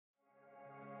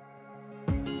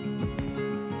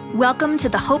Welcome to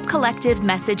the Hope Collective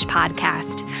Message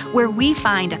Podcast, where we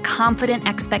find a confident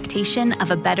expectation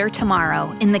of a better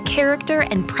tomorrow in the character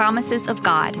and promises of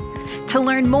God. To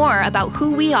learn more about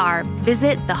who we are,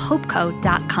 visit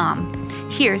thehopeco.com.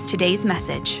 Here's today's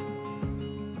message.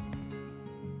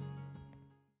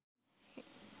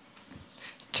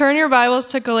 Turn your Bibles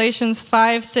to Galatians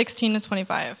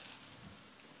 5:16-25.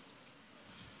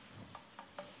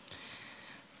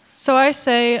 So I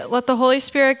say, let the Holy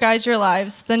Spirit guide your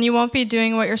lives, then you won't be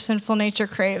doing what your sinful nature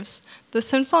craves. The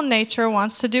sinful nature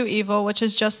wants to do evil, which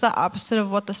is just the opposite of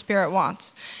what the Spirit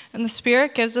wants. And the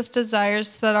Spirit gives us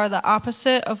desires that are the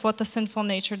opposite of what the sinful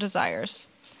nature desires.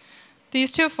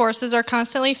 These two forces are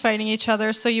constantly fighting each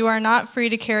other, so you are not free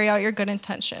to carry out your good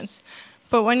intentions.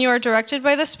 But when you are directed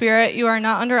by the Spirit, you are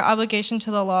not under obligation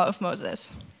to the law of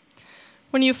Moses.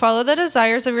 When you follow the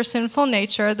desires of your sinful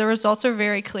nature, the results are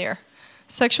very clear.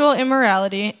 Sexual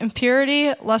immorality,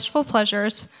 impurity, lustful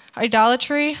pleasures,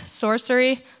 idolatry,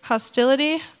 sorcery,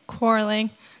 hostility,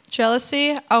 quarreling,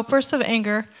 jealousy, outbursts of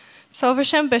anger,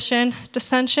 selfish ambition,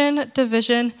 dissension,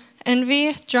 division,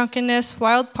 envy, drunkenness,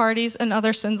 wild parties, and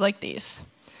other sins like these.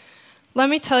 Let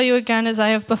me tell you again, as I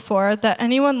have before, that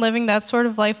anyone living that sort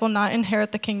of life will not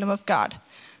inherit the kingdom of God.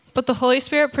 But the Holy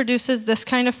Spirit produces this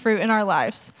kind of fruit in our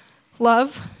lives: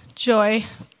 love, joy,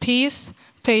 peace,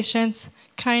 patience,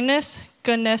 kindness,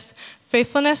 goodness,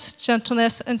 faithfulness,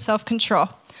 gentleness, and self-control.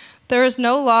 There is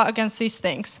no law against these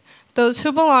things. Those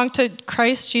who belong to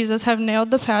Christ Jesus have nailed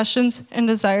the passions and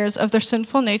desires of their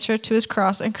sinful nature to his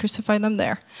cross and crucified them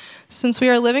there. Since we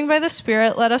are living by the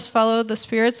Spirit, let us follow the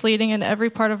Spirit's leading in every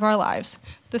part of our lives.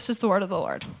 This is the word of the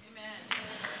Lord.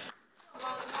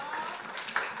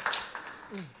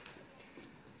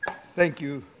 Amen. Thank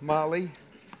you, Molly.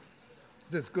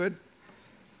 Is this good?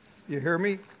 You hear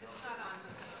me?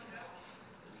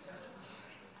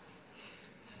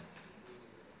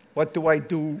 What do I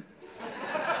do?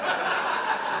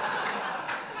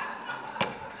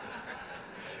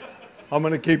 I'm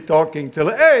going to keep talking till,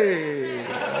 hey,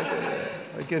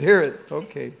 I can hear it.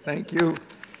 Okay, thank you.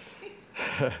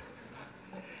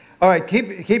 All right,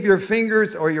 keep your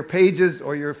fingers or your pages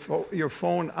or your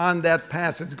phone on that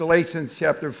passage, Galatians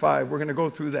chapter 5. We're going to go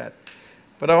through that.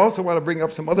 But I also want to bring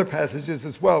up some other passages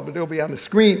as well, but they'll be on the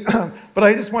screen. But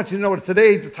I just want you to know that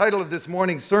today, the title of this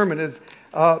morning's sermon is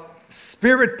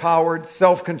Spirit-Powered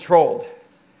Self-Controlled.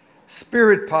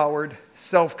 Spirit-Powered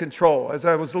Self-Control. As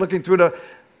I was looking through the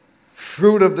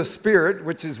fruit of the Spirit,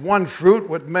 which is one fruit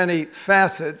with many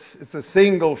facets. It's a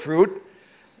single fruit,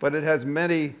 but it has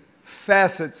many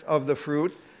facets of the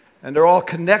fruit, and they're all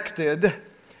connected.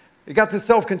 You got this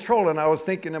self-control, and I was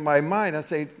thinking in my mind, I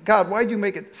say, God, why'd you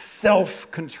make it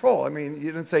self-control? I mean,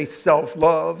 you didn't say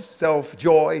self-love,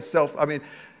 self-joy,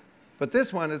 but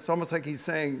this one, it's almost like he's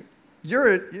saying,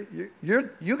 you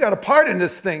got a part in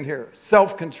this thing here,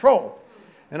 self-control.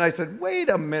 And I said, wait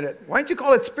a minute, why don't you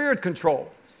call it spirit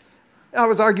control? I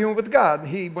was arguing with God.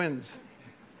 He wins.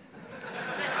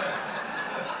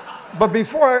 But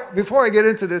before I get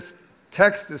into this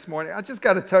text this morning, I just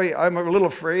got to tell you, I'm a little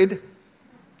afraid.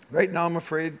 Right now I'm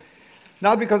afraid,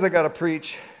 not because I got to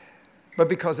preach, but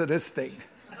because of this thing.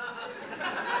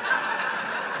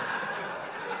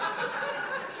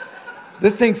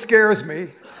 This thing scares me.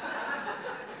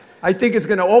 I think it's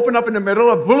going to open up in the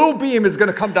middle. A blue beam is going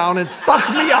to come down and suck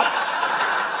me up.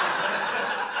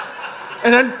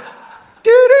 And then,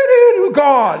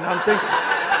 gone. I'm thinking,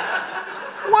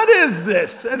 what is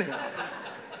this? Anyhow.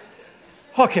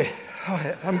 Okay.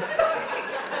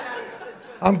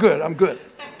 I'm good.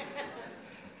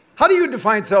 How do you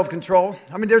define self-control?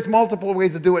 I mean, there's multiple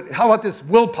ways to do it. How about this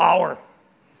willpower?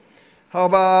 How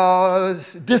about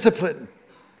discipline?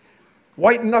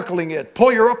 White-knuckling it.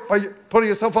 Pull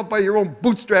yourself up by your own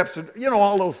bootstraps.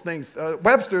 All those things.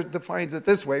 Webster defines it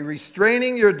this way: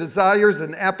 restraining your desires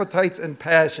and appetites and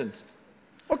passions.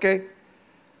 Okay.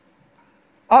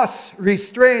 Us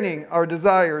restraining our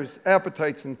desires,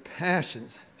 appetites, and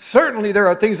passions. Certainly there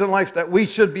are things in life that we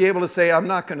should be able to say, I'm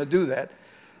not going to do that.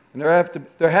 And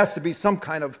there has to be some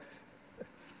kind of,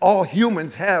 all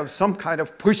humans have some kind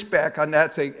of pushback on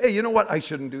that, saying, hey, you know what, I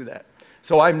shouldn't do that.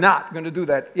 So I'm not going to do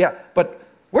that. Yeah, but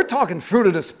we're talking fruit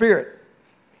of the Spirit.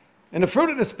 And the fruit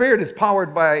of the Spirit is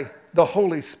powered by the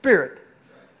Holy Spirit.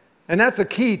 And that's a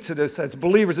key to this as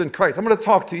believers in Christ. I'm going to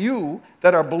talk to you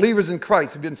that are believers in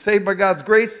Christ. You've been saved by God's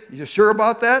grace. You sure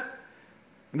about that?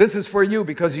 And this is for you,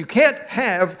 because you can't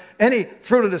have any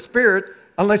fruit of the Spirit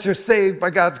unless you're saved by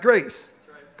God's grace.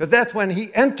 Because that's when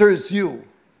he enters you.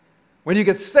 When you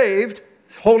get saved,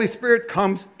 the Holy Spirit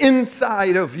comes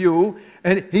inside of you,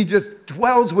 and he just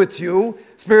dwells with you.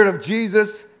 Spirit of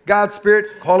Jesus, God's Spirit,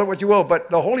 call it what you will. But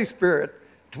the Holy Spirit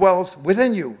dwells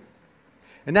within you.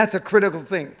 And that's a critical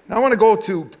thing. Now I want to go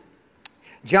to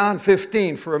John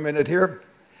 15 for a minute here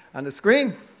on the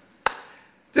screen.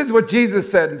 This is what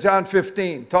Jesus said in John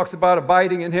 15. Talks about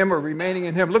abiding in him or remaining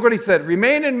in him. Look what he said.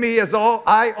 Remain in me as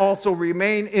I also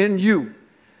remain in you.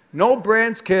 No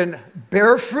branch can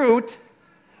bear fruit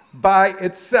by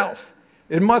itself.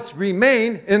 It must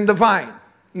remain in the vine.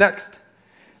 Next.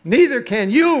 Neither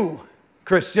can you,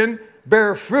 Christian,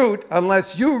 bear fruit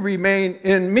unless you remain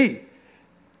in me.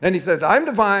 Then he says, I'm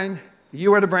the vine,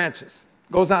 you are the branches.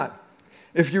 Goes on.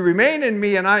 If you remain in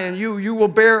me and I in you, you will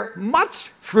bear much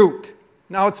fruit.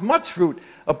 Now it's much fruit.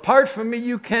 Apart from me,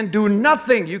 you can do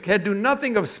nothing. You can do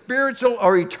nothing of spiritual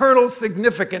or eternal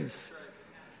significance.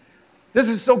 This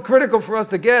is so critical for us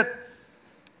to get.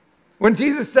 When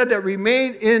Jesus said that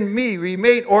remain in me,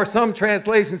 remain, or some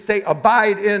translations say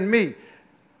abide in me.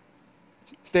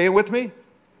 Staying with me?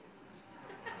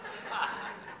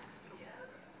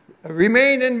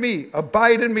 Remain in me,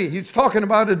 abide in me. He's talking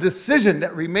about a decision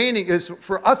that remaining is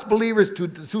for us believers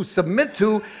to submit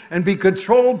to and be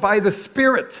controlled by the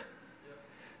Spirit.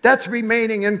 That's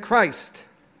remaining in Christ,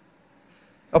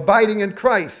 abiding in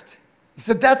Christ. He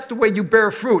said that's the way you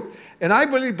bear fruit. And I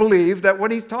really believe that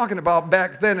what he's talking about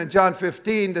back then in John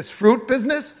 15, this fruit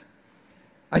business,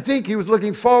 I think he was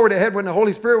looking forward ahead when the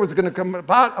Holy Spirit was going to come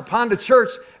upon the church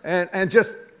and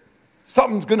just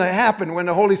something's going to happen when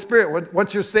the Holy Spirit,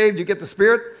 once you're saved, you get the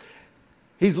Spirit.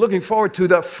 He's looking forward to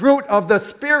the fruit of the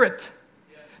Spirit.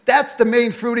 That's the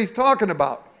main fruit he's talking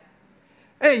about.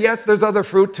 Hey, yes, there's other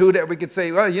fruit too that we could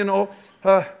say, well, you know,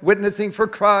 witnessing for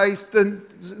Christ and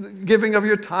giving of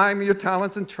your time and your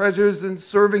talents and treasures and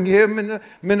serving him in the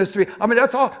ministry. I mean,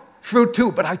 that's all fruit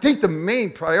too. But I think the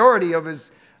main priority of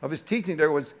his teaching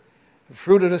there was the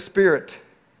fruit of the Spirit.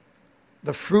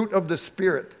 The fruit of the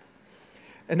Spirit.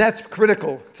 And that's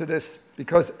critical to this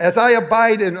because as I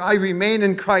abide and I remain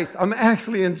in Christ, I'm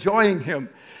actually enjoying him.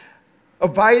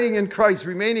 Abiding in Christ,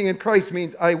 remaining in Christ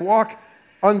means I walk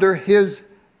under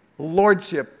his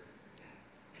lordship.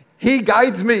 He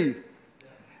guides me.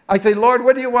 I say, Lord,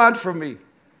 what do you want from me?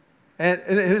 And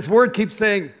his word keeps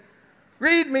saying,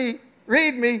 read me,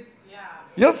 read me. Yeah.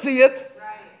 You'll see it.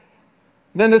 Right.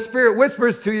 Then the Spirit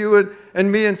whispers to you and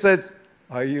me and says,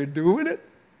 are you doing it?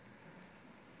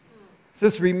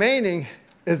 This remaining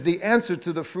is the answer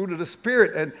to the fruit of the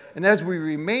Spirit. And as we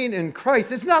remain in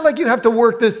Christ, it's not like you have to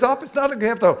work this up. It's not like you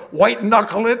have to white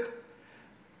knuckle it.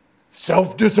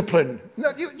 Self-discipline.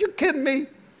 No, you kidding me?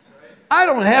 I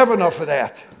don't have enough of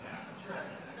that.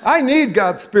 I need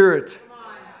God's Spirit.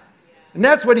 And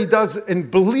that's what he does in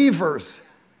believers.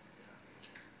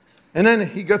 And then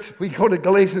we go to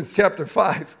Galatians chapter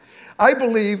 5. I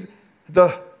believe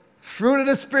the fruit of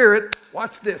the Spirit,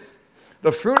 watch this.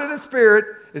 The fruit of the Spirit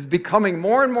is becoming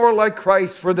more and more like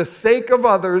Christ for the sake of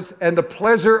others and the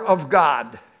pleasure of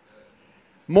God.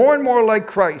 More and more like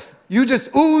Christ. You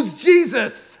just ooze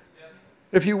Jesus.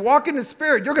 If you walk in the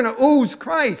Spirit, you're going to ooze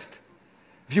Christ.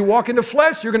 If you walk in the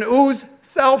flesh, you're going to ooze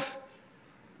self.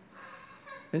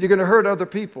 And you're going to hurt other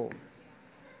people.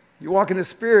 You walk in the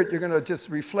Spirit, you're going to just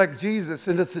reflect Jesus.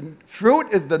 And fruit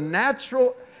is the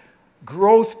natural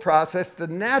growth process, the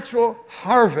natural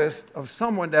harvest of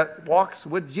someone that walks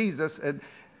with Jesus and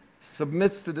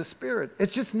submits to the Spirit.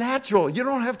 It's just natural. You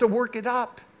don't have to work it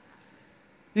up.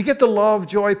 You get the love,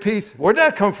 joy, peace. Where'd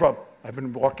that come from? I've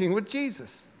been walking with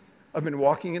Jesus. I've been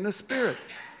walking in the Spirit.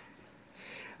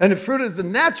 And the fruit is the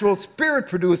natural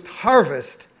Spirit-produced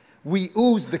harvest. We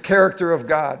ooze the character of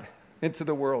God into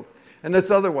the world. And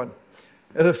this other one.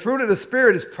 And the fruit of the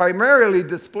Spirit is primarily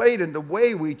displayed in the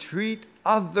way we treat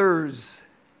others.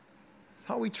 It's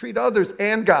how we treat others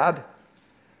and God.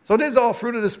 So this is all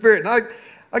fruit of the Spirit. And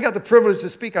I got the privilege to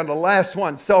speak on the last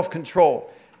one, self-control.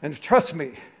 And trust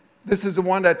me, this is the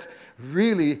one that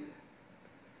really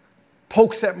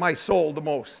pokes at my soul the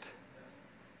most.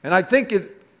 And I think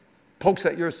it pokes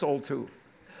at your soul too.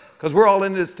 Because we're all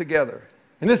in this together.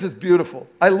 And this is beautiful.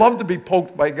 I love to be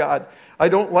poked by God. I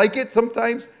don't like it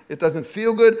sometimes. It doesn't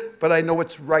feel good, but I know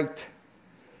it's right.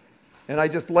 And I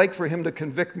just like for him to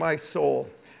convict my soul.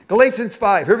 Galatians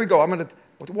 5, here we go. I'm going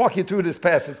to walk you through this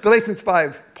passage. Galatians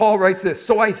 5, Paul writes this.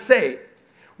 So I say,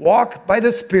 walk by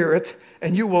the Spirit,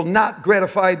 and you will not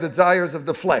gratify the desires of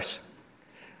the flesh.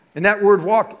 And that word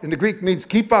walk in the Greek means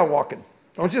keep on walking.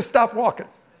 Don't just stop walking.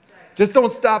 Just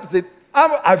don't stop and say,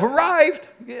 I've arrived.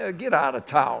 Yeah, get out of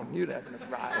town. You haven't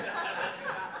arrived.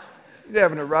 You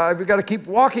haven't arrived. We've got to keep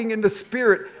walking in the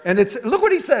Spirit. And look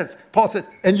what he says. Paul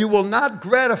says, and you will not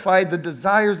gratify the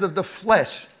desires of the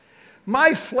flesh.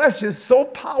 My flesh is so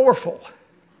powerful.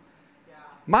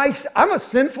 I'm a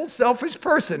sinful, selfish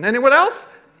person. Anyone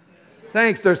else?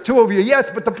 Thanks, there's 2 of you.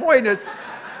 Yes, but the point is,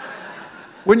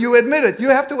 when you admit it, you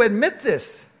have to admit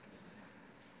this.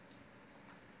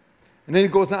 And then he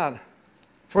goes on.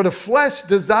 For the flesh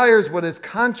desires what is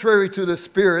contrary to the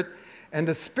spirit, and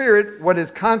the spirit what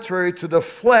is contrary to the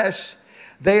flesh.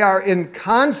 They are in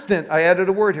constant, I added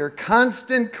a word here,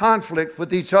 constant conflict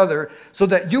with each other, so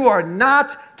that you are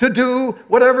not to do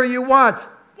whatever you want.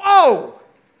 Whoa!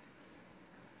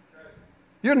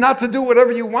 You're not to do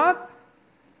whatever you want?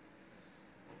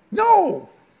 No.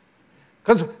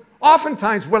 Because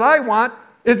oftentimes what I want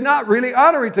is not really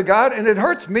honoring to God, and it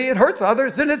hurts me, it hurts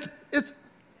others, and it's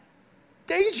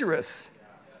dangerous.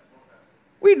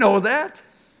 We know that.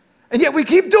 And yet we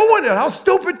keep doing it. How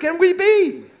stupid can we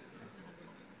be?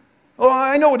 Oh,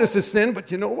 I know this is sin,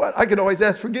 but you know what? I can always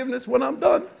ask forgiveness when I'm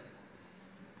done.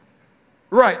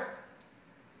 Right.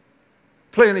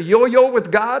 Playing a yo-yo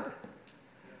with God.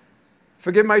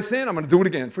 Forgive my sin, I'm going to do it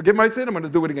again. Forgive my sin, I'm going to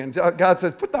do it again. God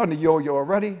says, put down the yo-yo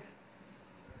already.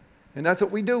 And that's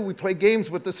what we do. We play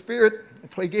games with the Spirit. We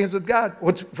play games with God.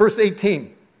 What's verse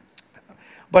 18?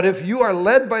 But if you are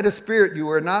led by the Spirit, you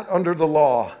are not under the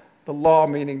law. The law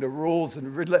meaning the rules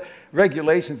and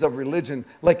regulations of religion.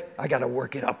 Like, I got to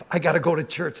work it up. I got to go to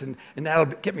church, and that'll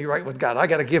get me right with God. I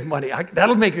got to give money.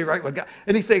 That'll make me right with God.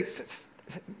 And he says,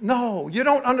 no, you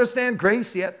don't understand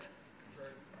grace yet.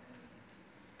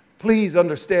 Please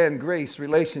understand grace,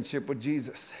 relationship with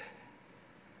Jesus.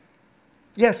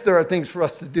 Yes, there are things for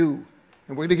us to do,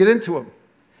 and we're going to get into them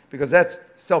because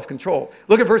that's self-control.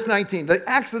 Look at verse 19. The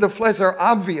acts of the flesh are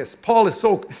obvious.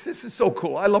 This is so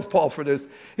cool. I love Paul for this.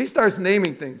 He starts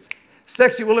naming things.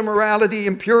 Sexual immorality,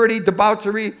 impurity,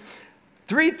 debauchery.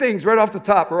 3 things right off the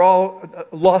top are all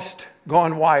lust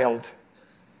gone wild.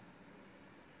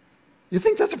 You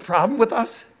think that's a problem with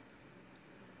us?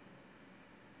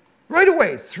 Right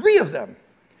away, 3 of them.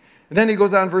 And then he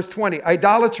goes on, verse 20.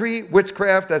 Idolatry,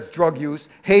 witchcraft, that's drug use,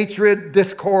 hatred,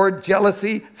 discord,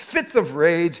 jealousy, fits of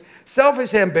rage,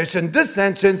 selfish ambition,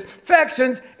 dissensions,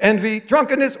 factions, envy,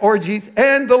 drunkenness, orgies,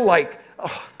 and the like.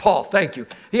 Oh, Paul, thank you.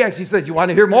 He actually says, you want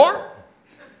to hear more?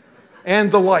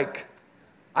 And the like.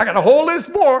 I got a whole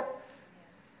list more.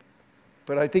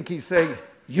 But I think he's saying,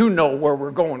 you know where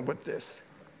we're going with this.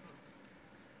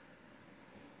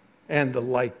 And the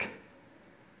like.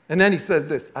 And then he says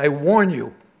this, I warn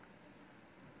you.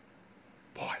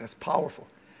 Boy, that's powerful.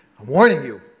 I'm warning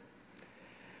you,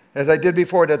 as I did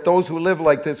before, that those who live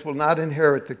like this will not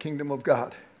inherit the kingdom of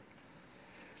God.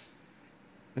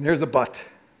 And here's a but.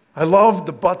 I love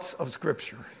the buts of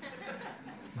Scripture.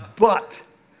 But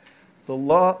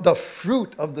the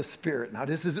fruit of the Spirit, now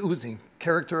this is oozing,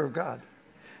 character of God.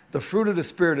 The fruit of the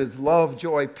Spirit is love,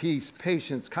 joy, peace,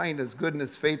 patience, kindness,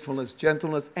 goodness, faithfulness,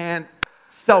 gentleness, and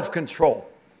self-control.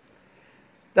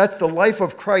 That's the life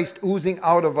of Christ oozing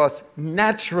out of us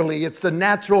naturally. It's the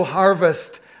natural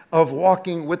harvest of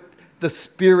walking with the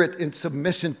Spirit in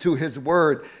submission to His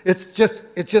Word. It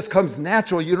just comes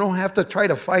natural. You don't have to try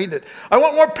to find it. I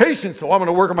want more patience, so I'm going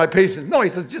to work on my patience. No, he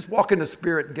says, just walk in the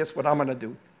Spirit, and guess what I'm going to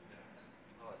do?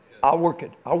 I'll work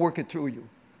it. I'll work it through you.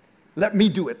 Let me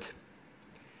do it.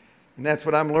 And that's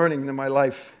what I'm learning in my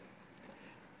life.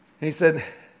 And he said,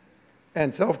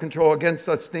 and self-control, against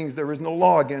such things there is no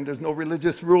law. Again, there's no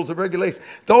religious rules or regulations.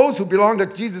 Those who belong to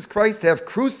Jesus Christ have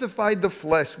crucified the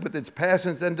flesh with its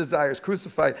passions and desires.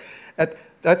 Crucified.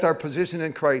 That's our position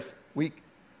in Christ. We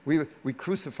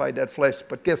crucified that flesh,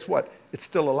 but guess what? It's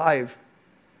still alive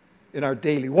in our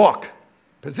daily walk.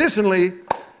 Positionally,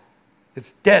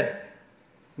 it's dead.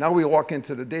 Now we walk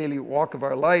into the daily walk of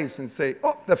our lives and say,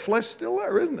 oh, the flesh is still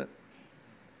there, isn't it?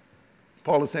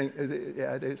 Paul is saying,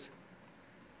 yeah, it is.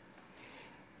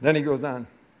 Then he goes on.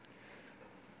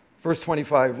 Verse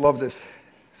 25, love this.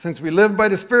 Since we live by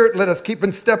the Spirit, let us keep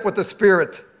in step with the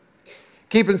Spirit.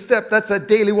 Keep in step, that's a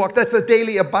daily walk. That's a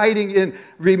daily abiding in,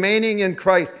 remaining in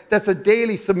Christ. That's a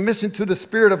daily submission to the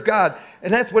Spirit of God.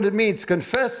 And that's what it means.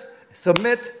 Confess,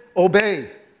 submit, obey.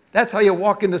 That's how you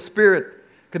walk in the Spirit.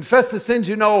 Confess the sins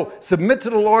you know, submit to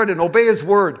the Lord, and obey His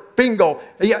Word. Bingo.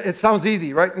 Yeah, it sounds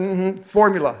easy, right?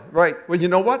 Formula, right. Well, you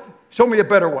know what? Show me a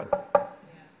better one.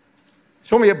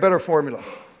 Show me a better formula.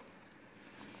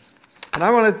 And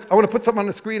I want to put something on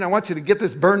the screen. I want you to get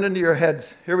this burned into your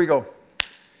heads. Here we go.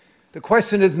 The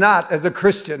question is not, as a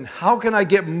Christian, how can I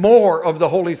get more of the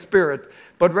Holy Spirit?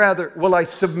 But rather, will I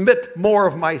submit more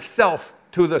of myself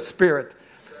to the Spirit?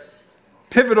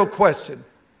 Pivotal question.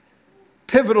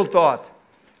 Pivotal thought.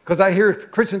 Because I hear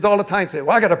Christians all the time say,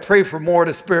 well, I got to pray for more of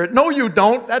the Spirit. No, you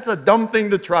don't. That's a dumb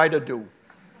thing to try to do.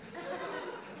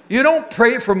 You don't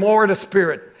pray for more of the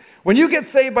Spirit. When you get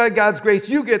saved by God's grace,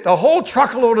 you get the whole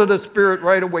truckload of the Spirit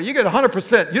right away. You get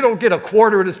 100%. You don't get a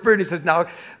quarter of the Spirit. He says, now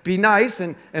be nice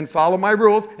and follow my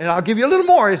rules, and I'll give you a little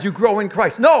more as you grow in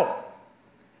Christ. No,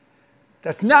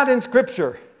 that's not in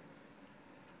Scripture.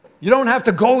 You don't have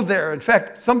to go there. In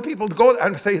fact, some people go there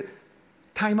and say,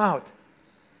 time out.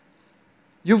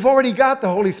 You've already got the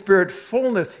Holy Spirit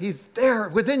fullness. He's there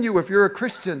within you if you're a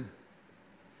Christian.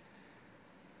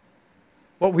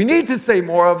 What we need to say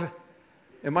more of,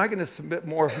 am I going to submit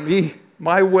more of me,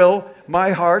 my will,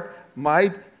 my heart, my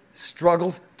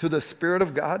struggles to the Spirit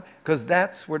of God? Because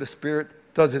that's where the Spirit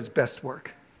does His best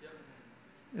work.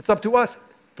 It's up to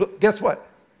us. But guess what?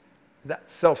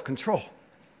 That's self-control.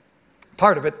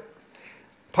 Part of it.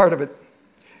 Part of it.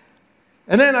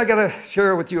 And then I got to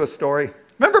share with you a story.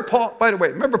 Remember Paul, by the way,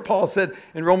 remember Paul said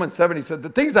in Romans 7, he said, the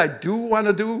things I do want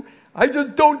to do, I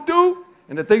just don't do.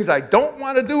 And the things I don't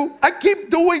want to do, I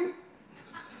keep doing.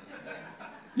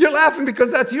 You're laughing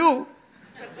because that's you.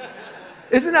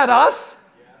 Isn't that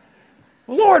us?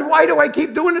 Lord, why do I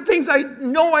keep doing the things I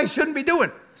know I shouldn't be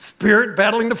doing? Spirit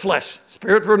battling the flesh.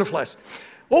 Spirit for the flesh.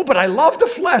 Oh, but I love the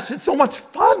flesh. It's so much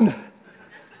fun.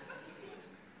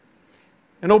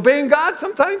 And obeying God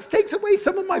sometimes takes away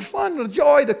some of my fun, the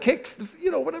joy, the kicks,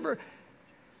 whatever.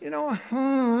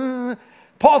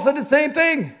 Paul said the same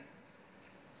thing.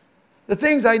 The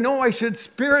things I know I should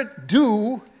Spirit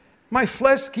do, my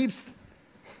flesh keeps,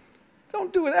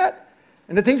 don't do that.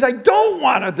 And the things I don't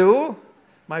want to do,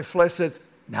 my flesh says,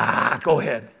 nah, go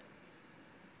ahead.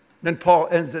 Then Paul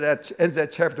ends that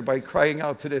chapter by crying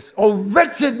out to this, oh,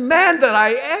 wretched man that I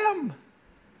am.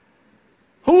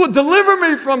 Who will deliver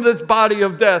me from this body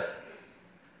of death?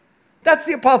 That's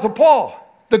the Apostle Paul,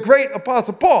 the great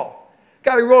Apostle Paul.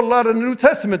 Guy who wrote a lot of the New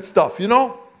Testament stuff, He's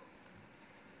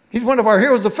one of our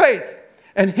heroes of faith.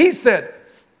 And he said,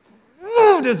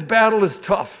 oh, this battle is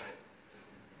tough.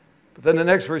 But then the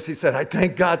next verse he said, I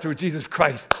thank God through Jesus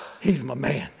Christ. He's my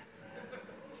man.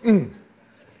 And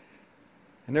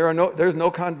there's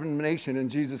no condemnation in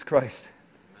Jesus Christ.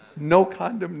 No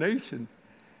condemnation.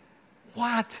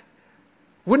 What?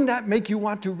 Wouldn't that make you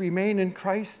want to remain in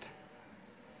Christ?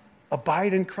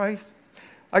 Abide in Christ?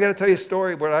 I got to tell you a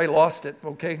story where I lost it,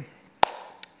 okay?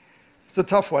 It's a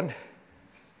tough one.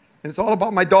 And it's all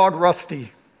about my dog,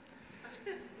 Rusty.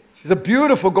 She's a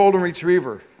beautiful golden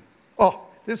retriever. Oh,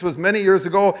 this was many years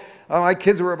ago. My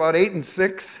kids were about 8 and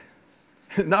 6.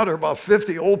 Now they're about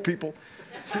 50 old people.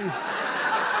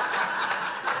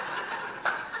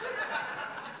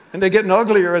 And they're getting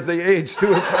uglier as they age,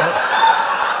 too.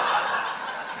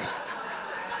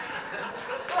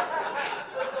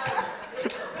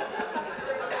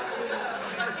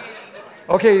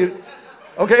 Okay.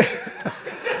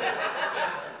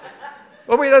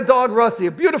 Well, we had a dog, Rusty,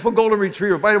 a beautiful golden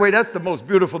retriever. By the way, that's the most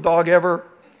beautiful dog ever.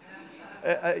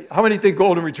 How many think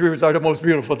golden retrievers are the most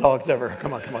beautiful dogs ever?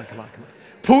 Come on.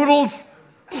 Poodles.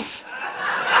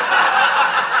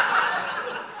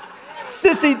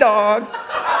 Sissy dogs.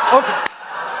 Okay.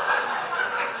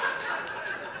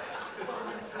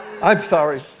 I'm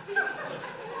sorry.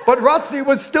 But Rusty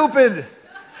was stupid.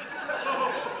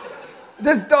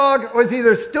 This dog was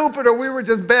either stupid or we were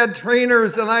just bad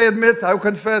trainers, and I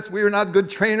confess, we were not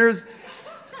good trainers.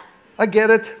 I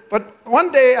get it. But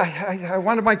one day, I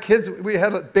wanted my kids, we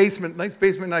had a basement, nice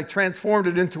basement, and I transformed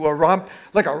it into a romp,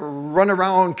 like a run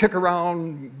around, kick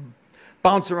around,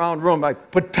 bounce around room. I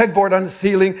put pegboard on the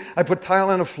ceiling, I put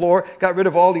tile on the floor, got rid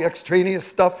of all the extraneous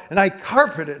stuff, and I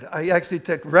carpeted. I actually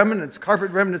took carpet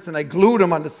remnants, and I glued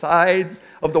them on the sides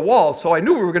of the walls, so I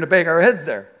knew we were going to bang our heads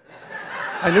there.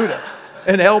 I knew that.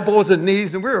 And elbows and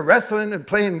knees, and we were wrestling and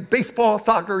playing baseball,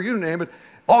 soccer, you name it,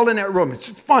 all in that room. It's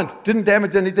fun. Didn't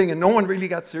damage anything, and no one really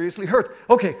got seriously hurt.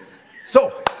 Okay,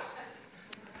 so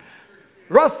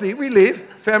Rusty, we leave.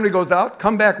 Family goes out,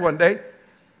 come back one day.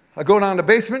 I go down the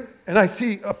basement, and I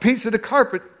see a piece of the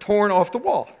carpet torn off the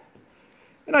wall.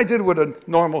 And I did what a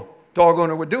normal dog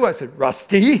owner would do. I said,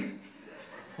 Rusty.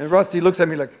 And Rusty looks at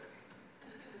me like,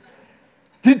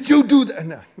 did you do that?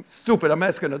 No, stupid, I'm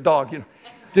asking a dog,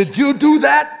 Did you do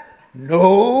that?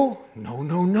 No.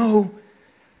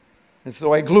 And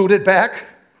so I glued it back.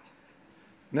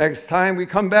 Next time we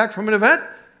come back from an event,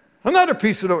 another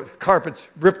piece of the carpet's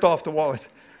ripped off the wall. I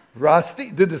said,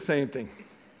 Rusty did the same thing.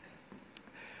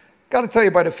 Got to tell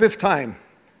you, by the fifth time,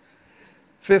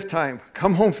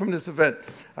 come home from this event,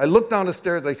 I look down the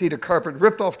stairs, I see the carpet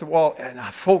ripped off the wall, and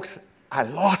folks, I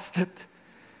lost it.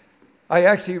 I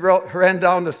actually ran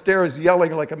down the stairs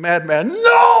yelling like a madman,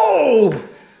 no!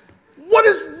 What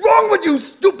is wrong with you,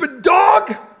 stupid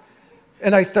dog?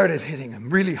 And I started hitting him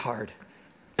really hard.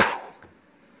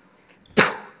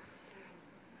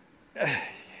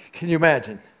 Can you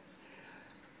imagine?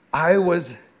 I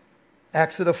was,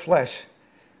 acts of the flesh,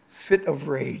 fit of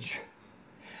rage.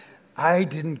 I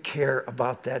didn't care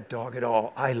about that dog at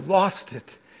all. I lost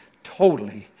it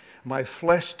totally. My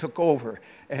flesh took over,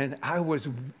 and I was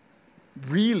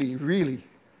really, really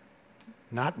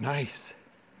not nice.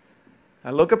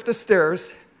 I look up the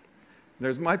stairs.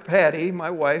 There's my Patty, my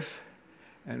wife,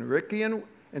 and Ricky and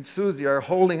Susie are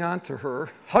holding on to her,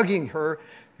 hugging her,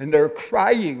 and they're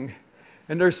crying,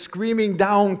 and they're screaming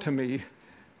down to me,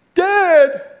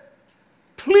 "Dad,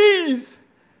 please,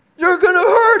 you're going to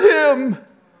hurt him."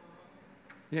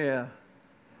 Yeah.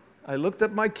 I looked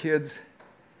at my kids,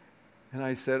 and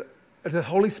I said, the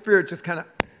Holy Spirit just kind of,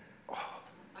 "Oh,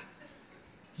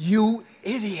 you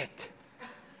idiot.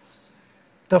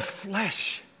 The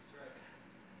flesh."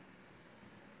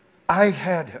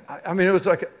 It was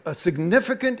like a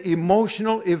significant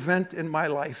emotional event in my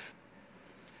life.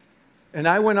 And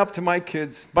I went up to my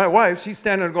kids. My wife, she's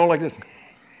standing there going like this.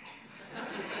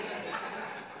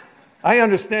 I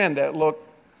understand that look.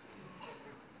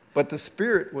 But the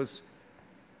Spirit was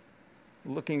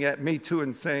looking at me too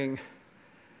and saying,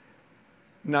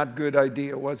 not good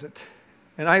idea, was it?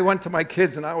 And I went to my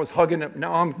kids and I was hugging them.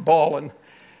 Now I'm bawling.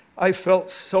 I felt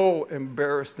so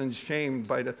embarrassed and shamed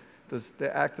by the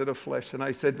act of the flesh. And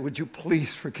I said, would you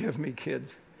please forgive me,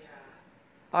 kids? Yeah.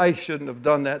 I shouldn't have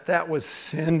done that. That was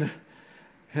sin.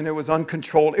 And it was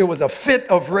uncontrolled. It was a fit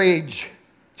of rage.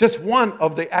 Just one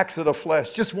of the acts of the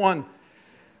flesh. Just one.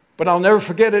 But I'll never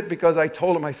forget it because I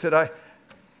told him, I said,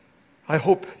 I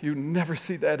hope you never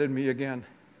see that in me again.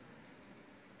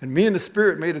 And me and the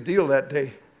Spirit made a deal that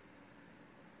day.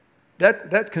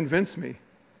 That convinced me.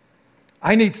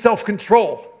 I need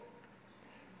self-control.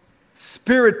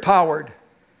 Spirit-powered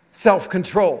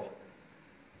self-control.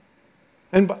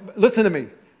 And listen to me.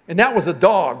 And that was a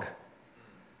dog.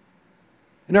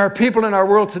 And there are people in our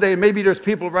world today, and maybe there's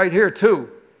people right here too,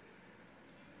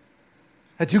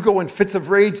 that you go in fits of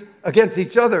rage against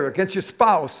each other, against your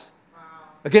spouse,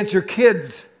 against your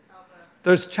kids.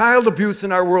 There's child abuse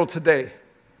in our world today.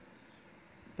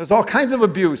 There's all kinds of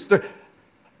abuse.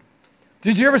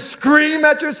 Did you ever scream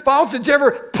at your spouse? Did you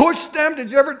ever push them? Did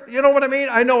you ever, you know what I mean?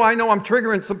 I know I'm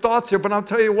triggering some thoughts here, but I'll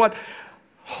tell you what.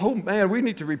 Oh man, we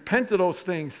need to repent of those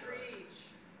things.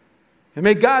 And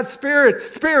may God's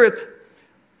Spirit,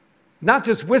 not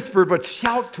just whisper, but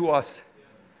shout to us.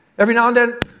 Every now and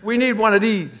then, we need one of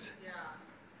these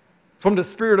from the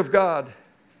Spirit of God.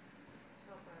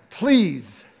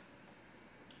 Please.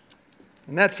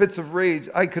 And that fits of rage,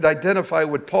 I could identify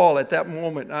with Paul at that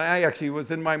moment. I actually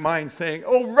was in my mind saying,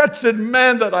 oh, wretched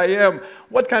man that I am.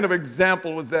 What kind of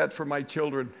example was that for my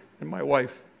children and my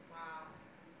wife? Wow.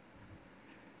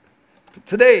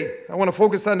 Today, I want to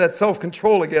focus on that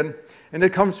self-control again. And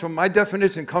it comes from, my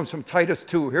definition comes from Titus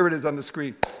 2. Here it is on the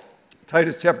screen.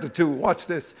 Titus chapter 2. Watch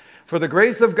this. For the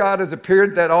grace of God has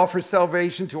appeared that offers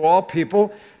salvation to all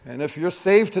people. And if you're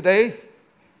saved today,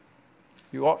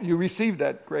 you receive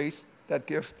that grace, that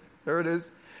gift. There it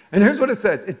is. And here's what it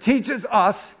says. It teaches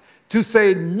us to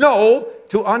say no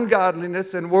to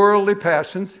ungodliness and worldly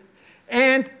passions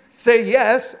and say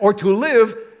yes, or to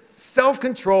live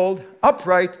self-controlled,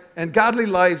 upright, and godly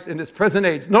lives in this present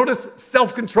age. Notice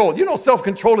self-control. You know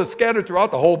self-control is scattered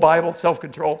throughout the whole Bible,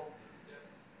 self-control.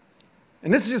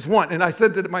 And this is just one. And I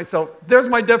said to myself, there's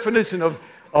my definition of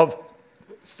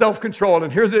self-control.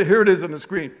 And here it is on the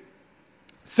screen.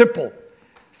 Simple.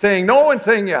 Saying no and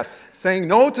saying yes. Saying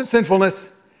no to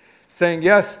sinfulness. Saying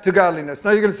yes to godliness.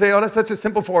 Now you're going to say, oh, that's such a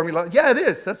simple formula. Yeah, it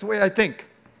is. That's the way I think.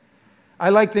 I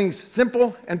like things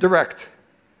simple and direct.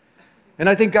 And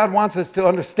I think God wants us to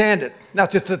understand it. Not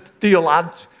just a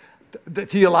theologically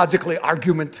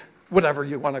argument, whatever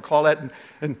you want to call it,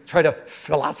 and try to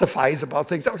philosophize about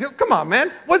things. Come on, man.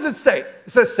 What does it say? It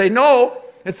says say no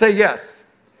and say yes.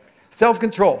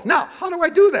 Self-control. Now, how do I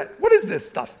do that? What is this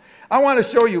stuff? I want to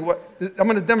show you I'm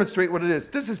going to demonstrate what it is.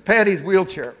 This is Patty's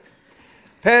wheelchair.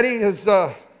 Patty has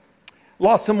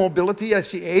lost some mobility as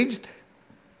she aged.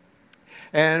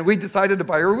 And we decided to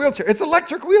buy her a wheelchair. It's an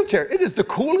electric wheelchair. It is the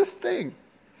coolest thing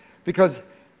because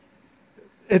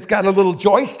it's got a little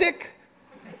joystick.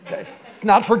 It's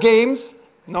not for games,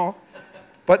 no.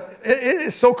 But it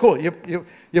is so cool.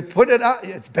 You put it out.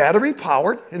 It's battery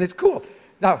powered, and it's cool.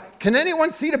 Now, can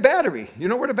anyone see the battery? You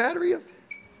know where the battery is?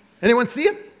 Anyone see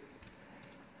it?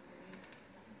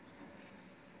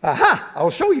 Aha,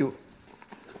 I'll show you.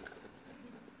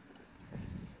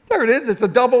 There it is. It's a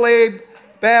AA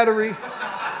battery.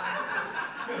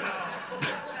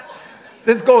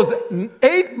 This goes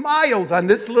 8 miles on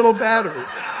this little battery.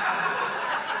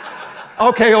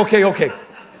 Okay.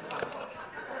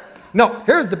 No,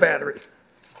 here's the battery.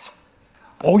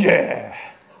 Oh, yeah.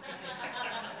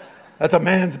 That's a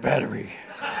man's battery.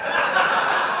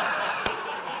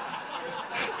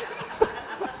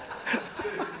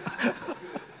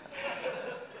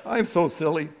 I'm so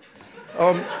silly.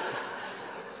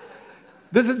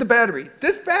 This is the battery.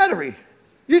 This battery,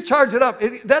 you charge it up.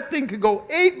 That thing could go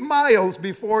 8 miles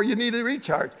before you need a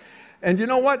recharge. And you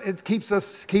know what? It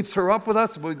keeps her up with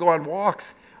us. We go on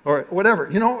walks or whatever.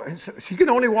 You know, she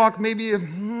can only walk maybe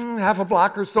half a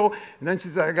block or so. And then she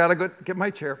says, I got to go get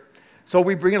my chair. So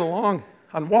we bring it along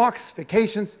on walks,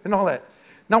 vacations, and all that.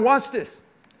 Now watch this.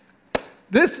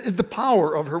 This is the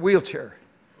power of her wheelchair.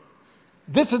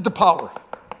 This is the power.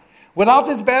 Without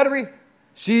this battery,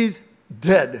 she's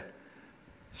dead.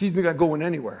 She's not going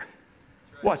anywhere.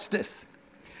 Watch this.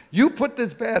 You put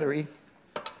this battery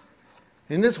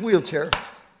in this wheelchair,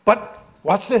 but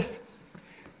watch this.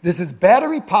 This is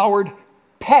battery-powered,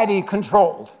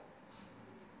 Patty-controlled.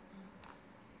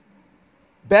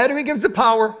 Battery gives the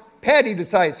power. Patty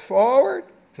decides forward,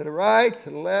 to the right, to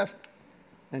the left,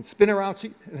 and spin around.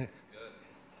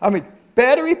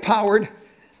 Battery-powered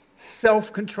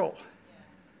self-control.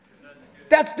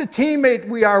 That's the teammate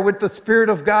we are with the Spirit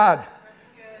of God.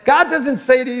 God doesn't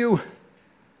say to you,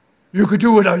 you could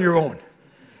do it on your own.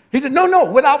 He said,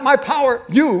 no, without my power,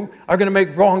 you are going to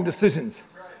make wrong decisions.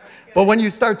 But when you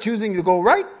start choosing to go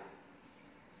right,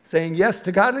 saying yes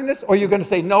to godliness, or you're going to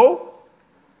say no,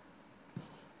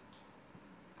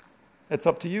 it's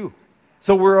up to you.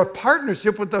 So we're a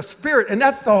partnership with the Spirit, and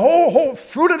that's the whole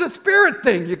fruit of the Spirit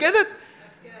thing. You get it?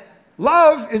 That's good.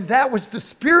 Love is that which the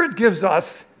Spirit gives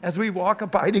us as we walk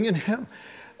abiding in Him.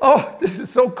 Oh, this is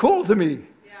so cool to me.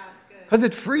 Yeah, it's good. Because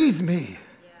it frees me.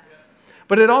 Yeah.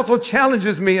 But it also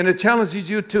challenges me, and it challenges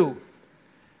you too.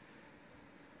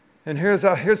 And here's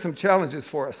some challenges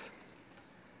for us.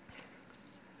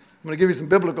 I'm going to give you some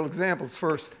biblical examples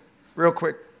first, real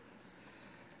quick.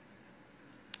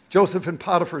 Joseph and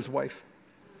Potiphar's wife.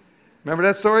 Remember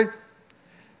that story?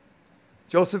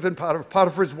 Joseph and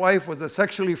Potiphar's wife was a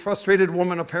sexually frustrated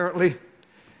woman, apparently.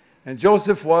 And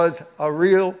Joseph was a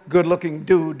real good-looking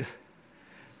dude.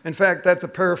 In fact, that's a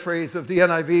paraphrase of the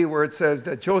NIV where it says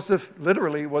that Joseph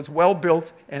literally was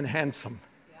well-built and handsome.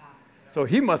 So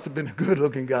he must have been a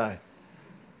good-looking guy.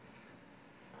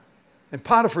 And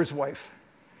Potiphar's wife,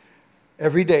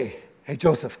 every day, hey,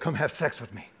 Joseph, come have sex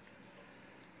with me.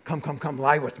 Come,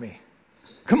 lie with me.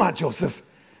 Come on,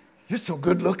 Joseph. You're so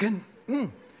good-looking.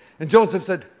 And Joseph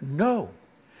said, no.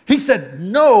 He said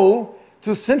no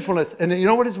to sinfulness. And you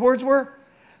know what his words were?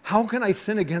 How can I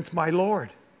sin against my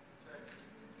Lord?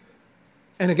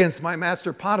 And against my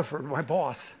master Potiphar, my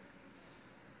boss.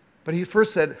 But he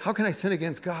first said, how can I sin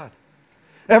against God?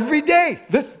 Every day.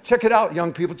 Check it out,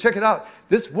 young people. Check it out.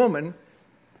 This woman,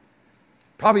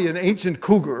 probably an ancient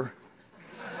cougar.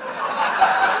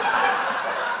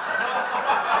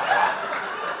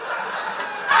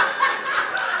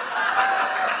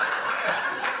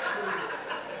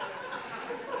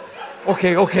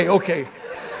 Okay. Okay.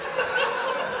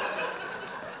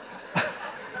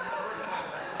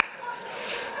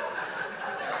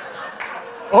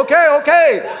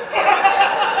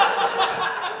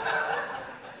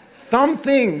 Some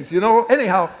things,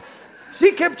 anyhow,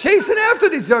 she kept chasing after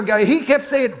this young guy. He kept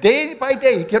saying, day by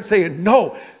day, he kept saying,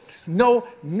 no.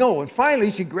 And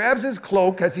finally, she grabs his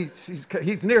cloak, because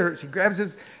he's near her. She grabs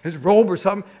his robe or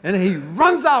something, and he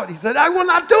runs out. He said, I will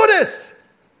not do this.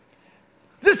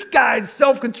 This guy,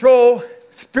 self-control,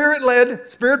 Spirit-led,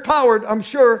 Spirit-powered, I'm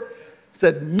sure,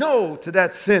 said no to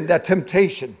that sin, that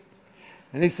temptation.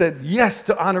 And he said yes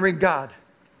to honoring God.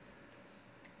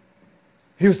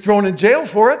 He was thrown in jail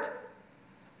for it.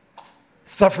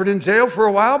 Suffered in jail for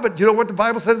a while, but you know what the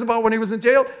Bible says about when he was in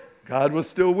jail? God was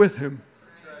still with him.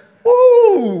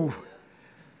 Woo!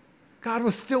 God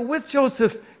was still with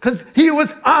Joseph because he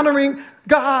was honoring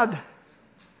God.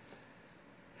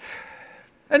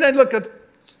 And then look at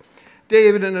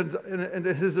David and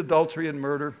his adultery and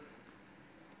murder.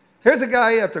 Here's a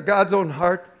guy after God's own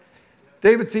heart.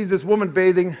 David sees this woman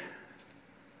bathing,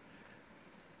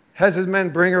 has his men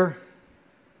bring her,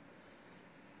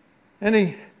 and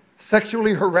he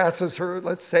sexually harasses her,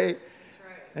 let's say,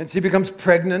 and she becomes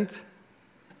pregnant.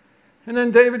 And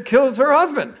then David kills her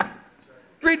husband.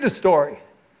 Read the story.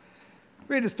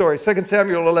 2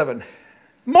 Samuel 11.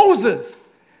 Moses.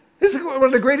 This is one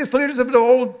of the greatest leaders of the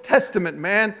Old Testament,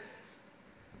 man.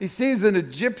 He sees an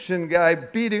Egyptian guy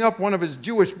beating up one of his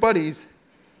Jewish buddies.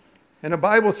 And the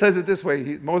Bible says it this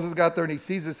way. Moses got there and he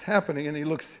sees this happening and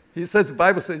the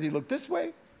Bible says he looked this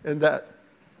way and that.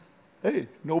 Hey,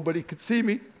 nobody could see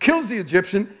me. Kills the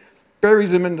Egyptian,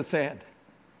 buries him in the sand.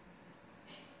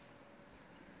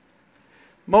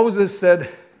 Moses said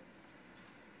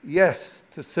yes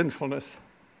to sinfulness.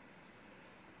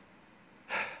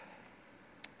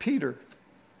 Peter.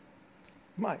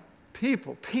 My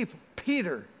people,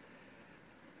 Peter.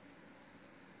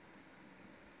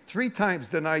 3 times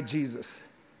denied Jesus.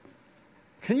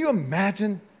 Can you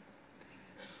imagine?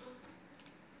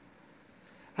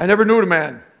 I never knew the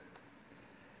man.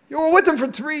 You were with him for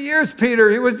 3 years, Peter.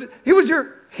 He was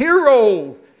your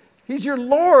hero. He's your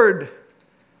Lord.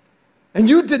 And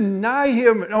you deny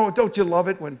him. Oh, don't you love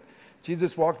it when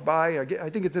Jesus walked by?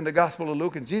 I think it's in the Gospel of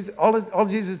Luke. And Jesus, all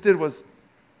Jesus did was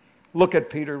look at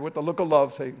Peter with the look of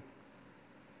love, saying,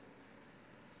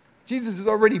 Jesus is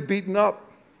already beaten up.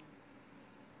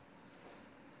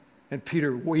 And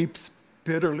Peter weeps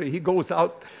bitterly. He goes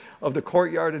out of the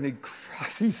courtyard and he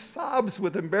cries. He sobs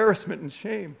with embarrassment and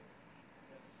shame.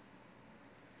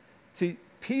 See,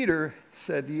 Peter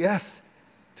said yes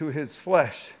to his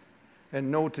flesh and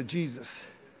no to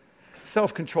Jesus.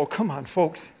 Self-control. Come on,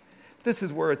 folks. This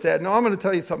is where it's at. Now, I'm going to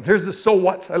tell you something. Here's the so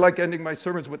what's. I like ending my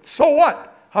sermons with so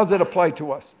what? How does that apply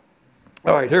to us?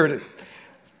 All right, here it is.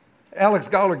 Alex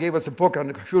Gowler gave us a book on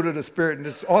the fruit of the Spirit, and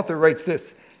this author writes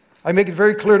this. I make it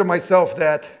very clear to myself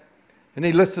that, and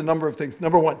he lists a number of things.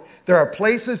 Number 1, there are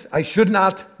places I should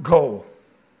not go.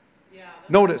 Yeah,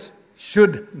 notice,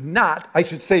 should not. I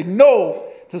should say no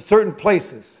to certain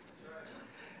places.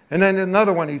 And then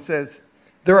another one, he says,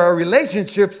 there are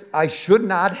relationships I should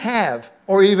not have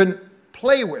or even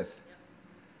play with.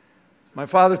 My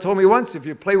father told me once, if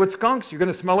you play with skunks, you're going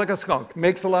to smell like a skunk.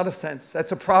 Makes a lot of sense.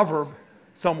 That's a proverb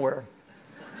somewhere.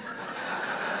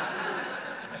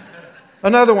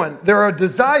 Another one, there are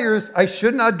desires I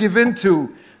should not give in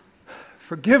to.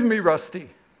 Forgive me, Rusty.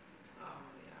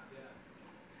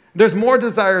 There's more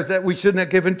desires that we shouldn't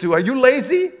give in to. Are you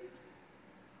lazy?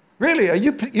 Really? Are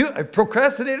you a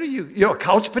procrastinator? You're a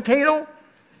couch potato?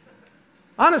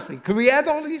 Honestly, could we add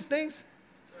all these things?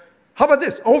 How about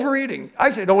this? Overeating. I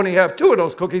should only have 2 of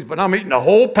those cookies, but I'm eating a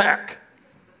whole pack.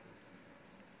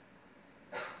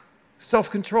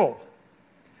 Self-control.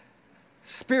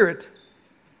 Spirit,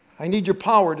 I need your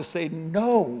power to say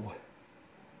no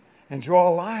and draw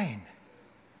a line.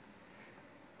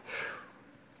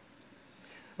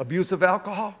 Abuse of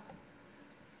alcohol,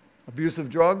 abuse of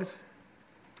drugs.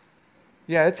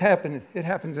 Yeah, it's happening. It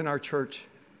happens in our church.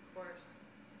 Of course.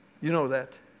 You know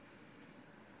that.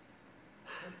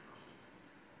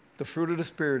 The fruit of the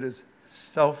Spirit is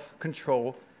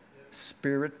self-control,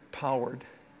 Spirit-powered.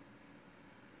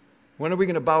 When are we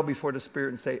going to bow before the Spirit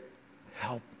and say,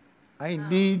 help? I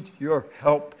need your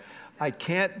help. I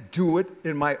can't do it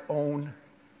in my own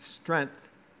strength.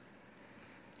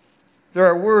 There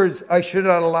are words I should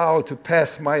not allow to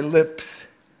pass my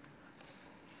lips.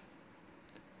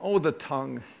 Oh, the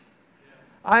tongue.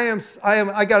 I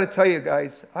got to tell you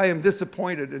guys, I am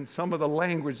disappointed in some of the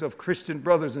language of Christian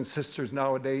brothers and sisters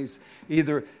nowadays,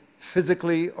 either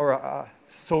physically or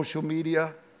social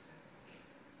media.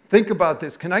 Think about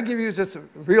this. Can I give you just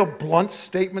real blunt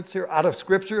statements here out of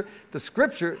Scripture? The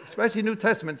Scripture, especially New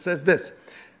Testament, says this.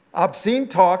 Obscene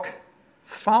talk,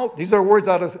 foul, these are words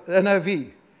out of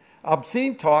NIV.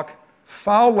 Obscene talk,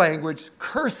 foul language,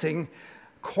 cursing,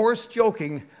 coarse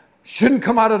joking shouldn't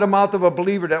come out of the mouth of a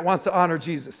believer that wants to honor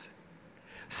Jesus.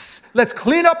 Let's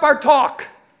clean up our talk.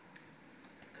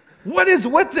 What is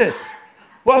with this?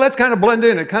 Well, let's kind of blend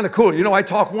in. It's kind of cool. You know, I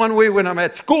talk one way when I'm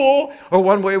at school or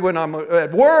one way when I'm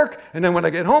at work, and then when I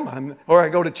get home or I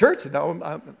go to church, and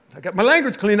now I got my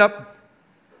language cleaned up.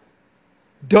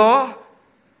 Duh.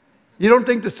 You don't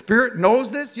think the Spirit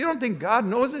knows this? You don't think God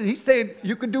knows it? He's saying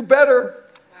you could do better.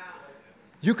 Wow.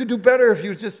 You could do better if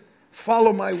you just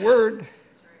follow my word.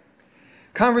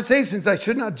 Conversations I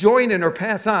should not join in or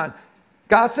pass on.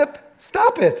 Gossip,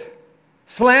 stop it.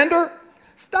 Slander,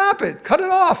 stop it. Cut it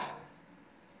off.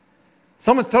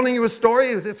 Someone's telling you a story,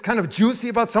 it's kind of juicy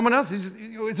about someone else.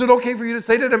 Is it okay for you to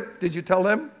say to them, did you tell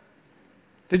them?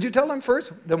 Did you tell them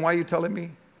first? Then why are you telling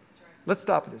me? Let's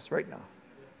stop this right now.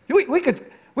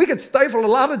 We could stifle a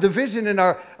lot of division in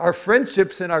our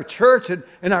friendships, in our church, and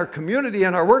in our community,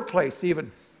 and our workplace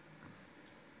even.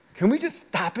 Can we just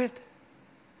stop it?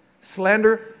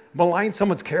 Slander, malign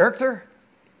someone's character?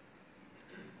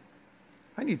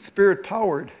 I need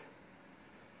Spirit-powered.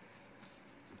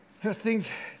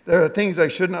 There are things I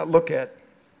should not look at.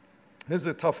 This is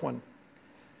a tough one.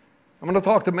 I'm going to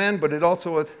talk to men, but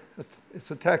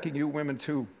it's attacking you women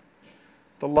too.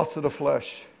 The lust of the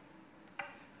flesh.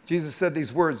 Jesus said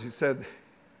these words. He said,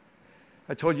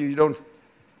 I told you you don't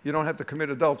have to commit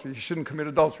adultery. You shouldn't commit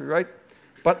adultery, right?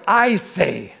 But I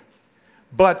say,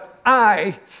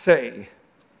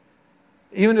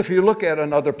 even if you look at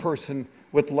another person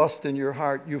with lust in your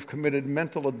heart, you've committed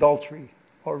mental adultery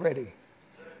already.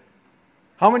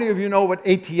 How many of you know what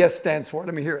ATS stands for?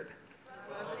 Let me hear it.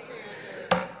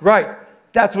 Right.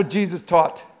 That's what Jesus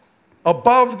taught.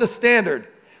 Above the standard.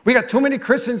 We got too many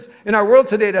Christians in our world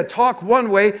today that talk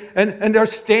one way and they're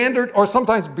standard or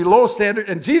sometimes below standard.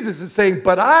 And Jesus is saying,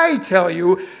 but I tell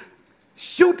you,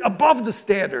 shoot above the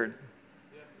standard.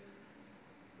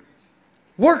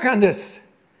 Work on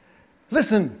this.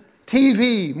 Listen,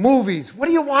 TV, movies, what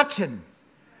are you watching?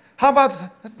 How about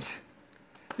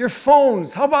your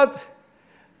phones? How about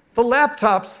the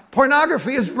laptops?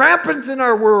 Pornography is rampant in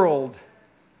our world.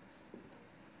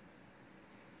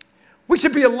 We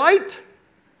should be a light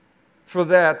for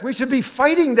that. We should be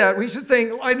fighting that. We should say,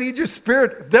 I need your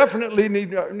spirit. Definitely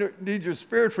need your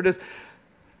spirit for this.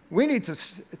 We need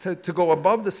to go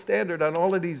above the standard on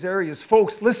all of these areas.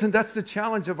 Folks, listen, that's the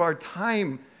challenge of our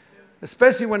time,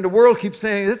 especially when the world keeps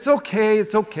saying, it's okay,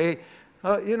 it's okay.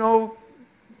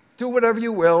 Do whatever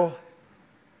you will.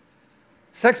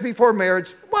 Sex before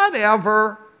marriage,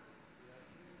 whatever.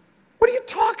 What are you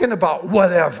talking about,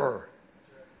 whatever?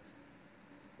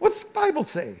 What's the Bible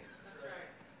say?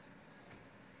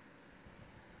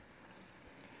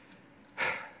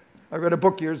 I read a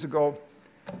book years ago,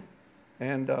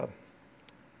 and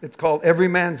it's called Every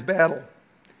Man's Battle.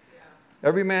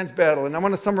 Every Man's Battle. And I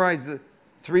want to summarize the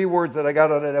 3 words that I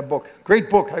got out of that book. Great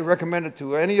book. I recommend it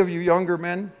to any of you younger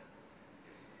men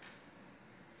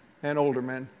and older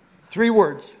men. 3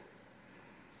 words.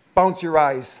 Bounce your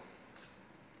eyes.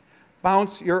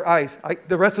 Bounce your eyes.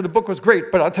 The rest of the book was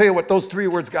great, but I'll tell you what those 3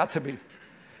 words got to be.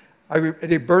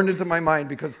 They burned into my mind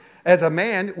because as a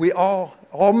man, we all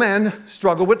men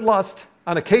struggle with lust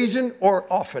on occasion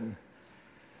or often.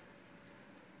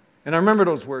 And I remember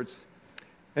those words,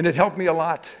 and it helped me a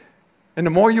lot. And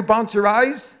the more you bounce your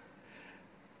eyes,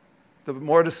 the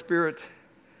more the Spirit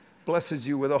blesses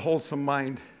you with a wholesome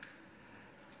mind.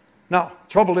 Now,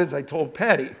 trouble is, I told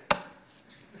Patty.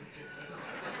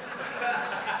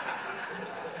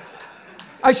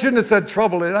 I shouldn't have said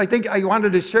trouble. I think I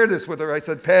wanted to share this with her. I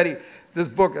said, Patty, this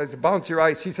book, I said, Bounce Your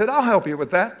Eyes. She said, I'll help you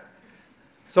with that.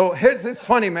 So it's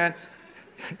funny, man.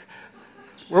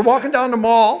 We're walking down the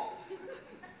mall,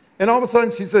 and all of a sudden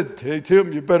she says, hey,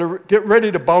 Tim, you better get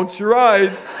ready to bounce your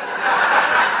eyes.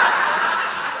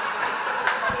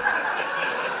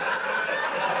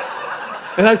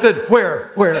 And I said,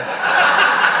 where?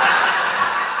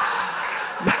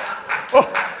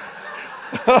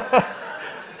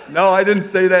 No, I didn't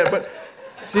say that, but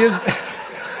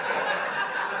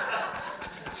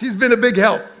she's been a big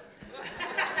help.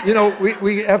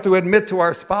 We have to admit to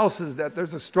our spouses that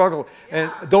there's a struggle. And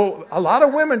though a lot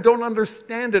of women don't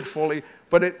understand it fully,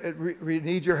 but we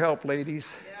need your help,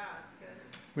 ladies. Yeah, it's good.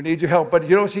 We need your help. But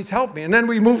she's helped me. And then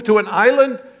we moved to an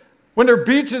island when there are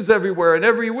beaches everywhere, and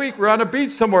every week we're on a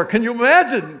beach somewhere. Can you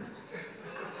imagine?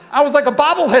 I was like a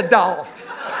bobblehead doll.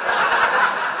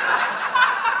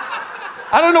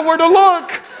 I don't know where to look.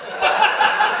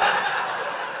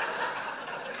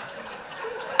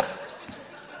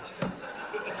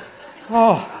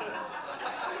 Oh.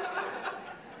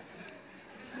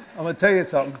 I'm going to tell you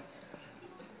something.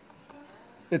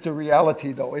 It's a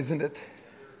reality, though, isn't it?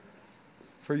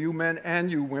 For you men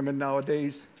and you women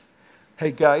nowadays.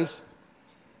 Hey, guys,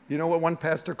 you know what one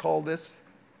pastor called this?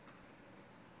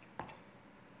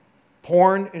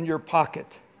 Porn in your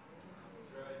pocket.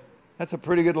 That's a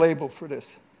pretty good label for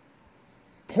this.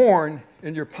 Porn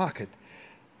in your pocket.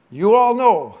 You all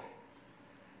know,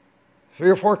 3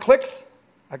 or 4 clicks,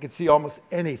 I could see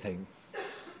almost anything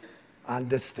on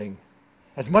this thing.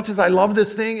 As much as I love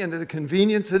this thing and the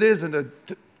convenience it is, and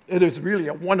it is really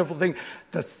a wonderful thing,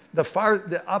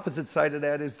 the opposite side of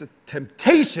that is the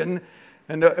temptation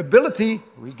and the ability.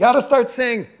 We got to start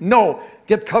saying, no,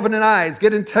 get covenant eyes,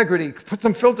 get integrity, put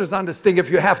some filters on this thing if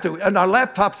you have to. And our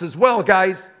laptops as well,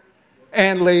 guys.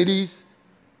 And ladies,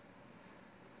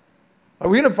 are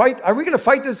we going to fight? Are we going to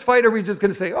fight this fight, or are we just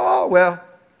going to say, oh, well,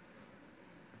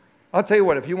 I'll tell you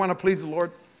what, if you want to please the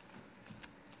Lord,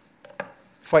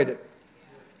 fight it.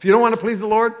 If you don't want to please the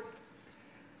Lord,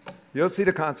 you'll see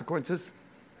the consequences.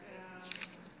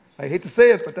 I hate to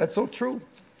say it, but that's so true.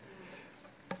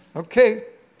 Okay,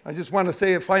 I just want to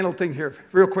say a final thing here,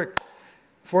 real quick.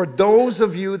 For those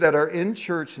of you that are in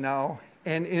church now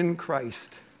and in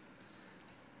Christ,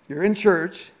 you're in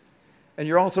church, and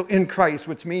you're also in Christ,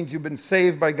 which means you've been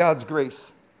saved by God's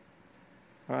grace.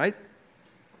 All right?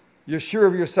 You're sure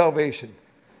of your salvation.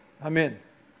 I'm in.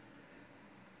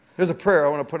 There's a prayer I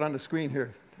want to put on the screen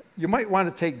here. You might want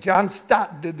to take, John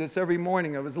Stott did this every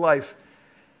morning of his life.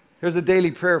 Here's a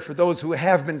daily prayer for those who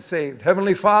have been saved.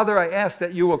 Heavenly Father, I ask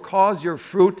that you will cause your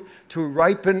fruit to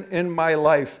ripen in my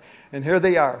life. And here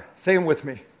they are. Say them with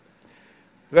me.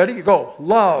 Ready? Go.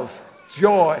 Love,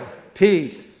 joy,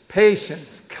 peace,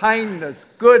 patience,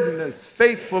 kindness, goodness,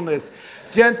 faithfulness,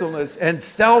 gentleness, and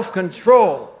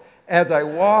self-control as I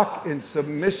walk in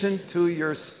submission to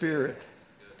your Spirit.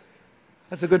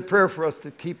 That's a good prayer for us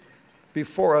to keep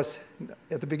before us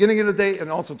at the beginning of the day and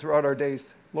also throughout our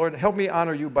days. Lord, help me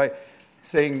honor you by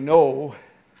saying no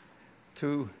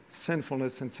to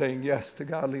sinfulness and saying yes to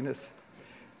godliness.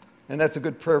 And that's a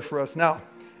good prayer for us. Now,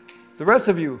 the rest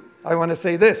of you, I want to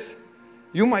say this.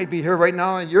 You might be here right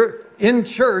now and you're in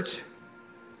church,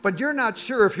 but you're not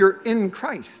sure if you're in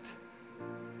Christ.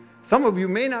 Some of you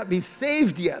may not be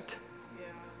saved yet.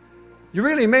 You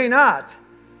really may not.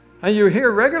 And you're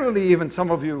here regularly, even some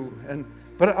of you.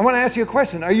 But I want to ask you a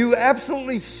question. Are you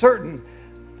absolutely certain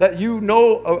that you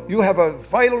know you have a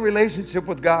vital relationship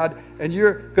with God and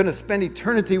you're going to spend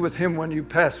eternity with Him when you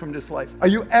pass from this life? Are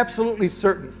you absolutely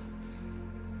certain?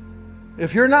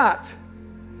 If you're not,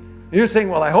 you're saying,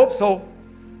 well, I hope so.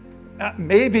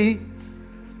 Maybe.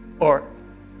 Or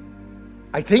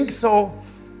I think so.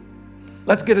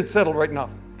 Let's get it settled right now.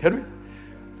 Can we?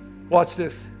 Watch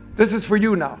this. This is for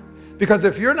you now. Because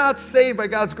if you're not saved by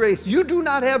God's grace, you do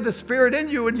not have the Spirit in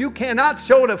you, and you cannot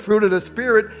show the fruit of the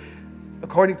Spirit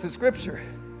according to Scripture.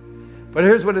 But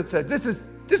here's what it says. This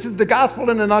is the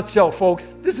gospel in a nutshell,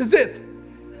 folks. This is it.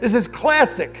 This is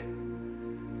classic.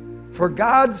 For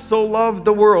God so loved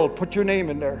the world. Put your name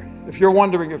in there. If you're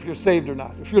wondering if you're saved or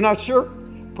not. If you're not sure,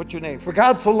 put your name. For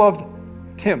God so loved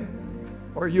Tim,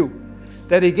 or you,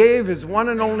 that He gave His one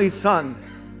and only Son,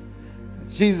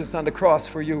 Jesus, on the cross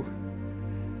for you.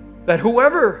 That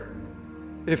whoever,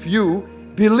 if you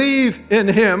believe in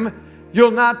Him, you'll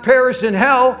not perish in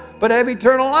hell, but have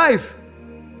eternal life.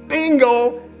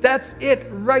 Bingo! That's it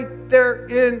right there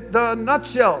in the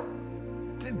nutshell.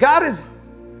 God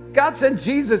sent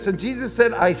Jesus, and Jesus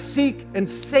said, I seek and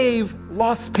save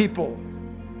lost people.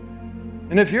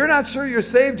 And if you're not sure you're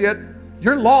saved yet,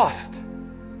 you're lost.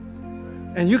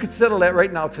 And you can settle that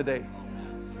right now today.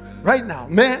 Right now.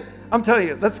 Man, I'm telling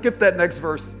you, let's skip that next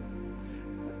verse.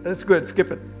 That's good.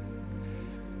 Skip it.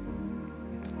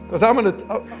 Because I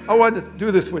want to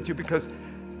do this with you because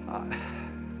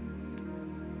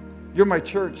you're my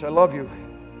church. I love you.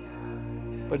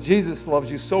 But Jesus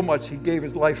loves you so much, He gave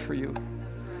His life for you.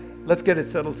 Let's get it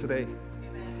settled today.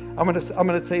 I'm going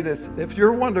to say this. If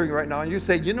you're wondering right now and you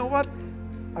say, you know what?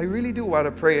 I really do want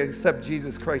to pray and accept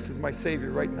Jesus Christ as my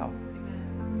Savior right now.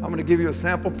 I'm going to give you a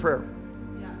sample prayer.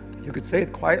 You could say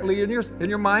it quietly in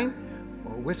your mind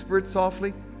or whisper it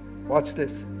softly. Watch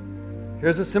this.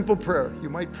 Here's a simple prayer you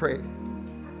might pray.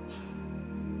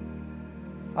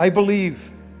 I believe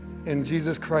in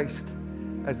Jesus Christ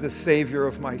as the Savior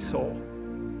of my soul.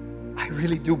 I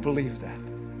really do believe that.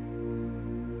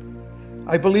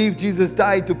 I believe Jesus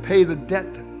died to pay the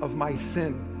debt of my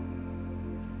sin.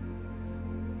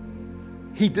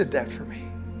 He did that for me.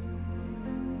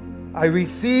 I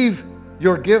receive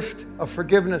your gift of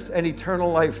forgiveness and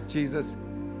eternal life, Jesus,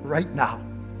 right now.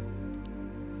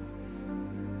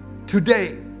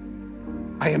 Today,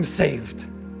 I am saved.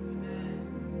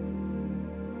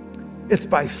 It's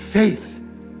by faith.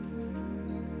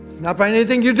 It's not by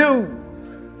anything you do.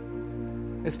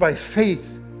 It's by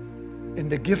faith in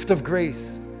the gift of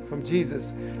grace from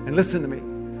Jesus. And listen to me.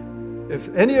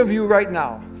 If any of you right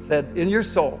now said in your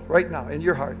soul, right now, in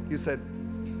your heart, you said,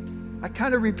 I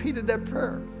kind of repeated that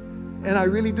prayer, and I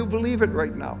really do believe it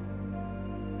right now.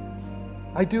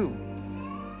 I do.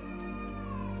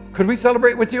 Could we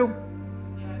celebrate with you?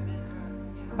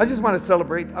 I just want to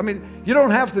celebrate. I mean, you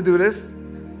don't have to do this.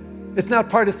 It's not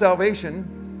part of salvation.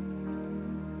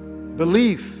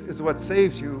 Belief is what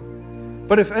saves you.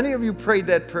 But if any of you prayed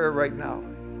that prayer right now,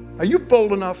 are you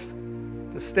bold enough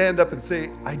to stand up and say,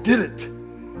 I did it?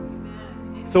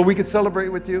 So we could celebrate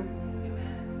with you?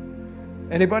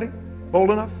 Anybody?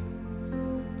 Bold enough?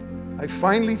 I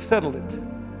finally settled it.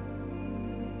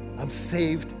 I'm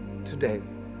saved today.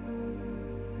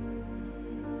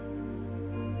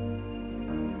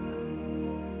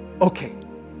 Okay.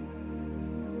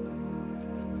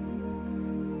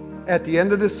 At the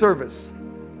end of this service,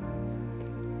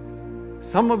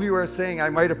 some of you are saying, I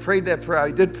might have prayed that prayer.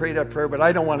 I did pray that prayer, but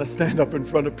I don't want to stand up in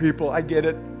front of people. I get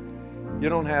it. You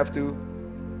don't have to.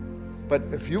 But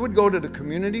if you would go to the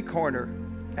community corner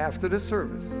after the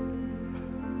service,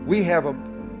 we have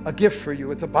a gift for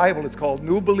you. It's a Bible. It's called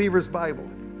New Believer's Bible.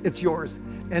 It's yours.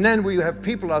 And then we have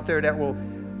people out there that will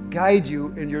guide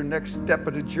you in your next step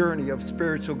of the journey of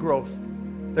spiritual growth.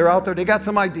 They're out there. They got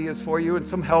some ideas for you and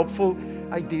some helpful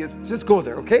ideas. Just go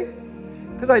there, okay?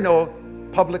 Because I know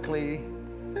publicly,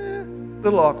 a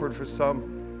little awkward for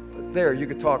some. But there, you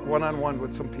could talk one-on-one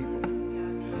with some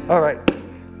people. All right.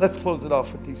 Let's close it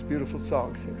off with these beautiful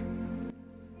songs here.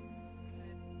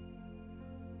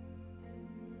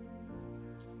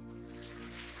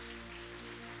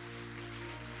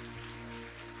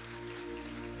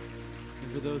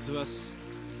 For those of us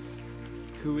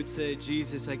who would say,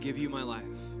 Jesus, I give you my life,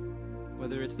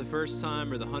 whether it's the first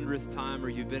time or the 100th time or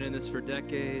you've been in this for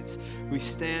decades, we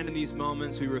stand in these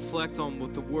moments, we reflect on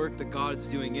what the work that God's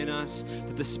doing in us,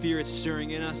 that the Spirit's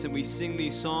stirring in us, and we sing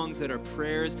these songs that are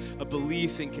prayers of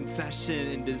belief and confession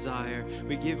and desire.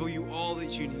 We give you all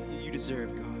that you need, you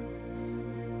deserve, God.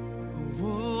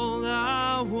 All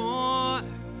I want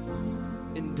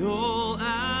and all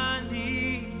I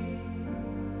need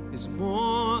is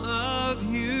more of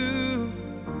you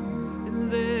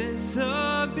and less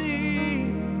of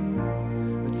me.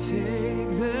 Take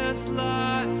this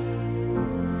life,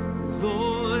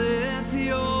 Lord, it's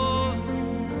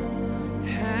yours.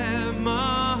 Have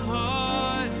my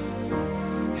heart,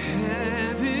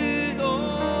 have it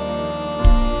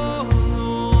all.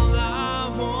 All I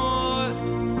want,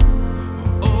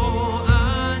 all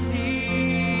I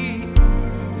need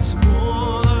is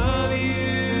more of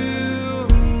you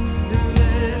and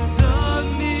less of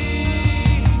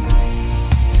me.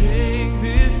 Take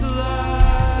this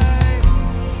life,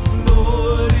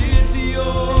 Lord, it's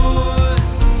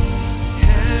yours.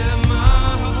 Have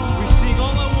my heart. We sing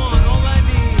all I want, all I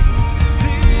need.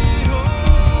 Lead all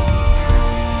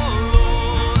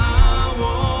I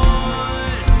want,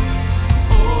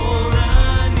 all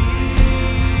I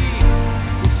need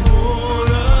is more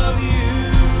of you,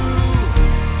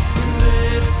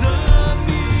 less of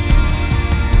me.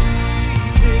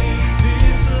 Take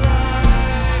this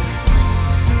life,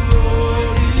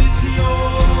 Lord, it's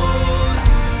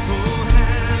yours. Oh,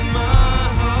 have my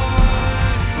heart,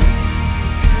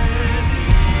 have it,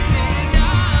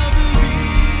 I believe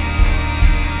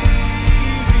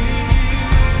in you.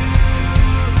 And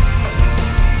I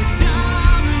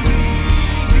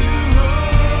believe you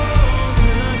rose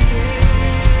again.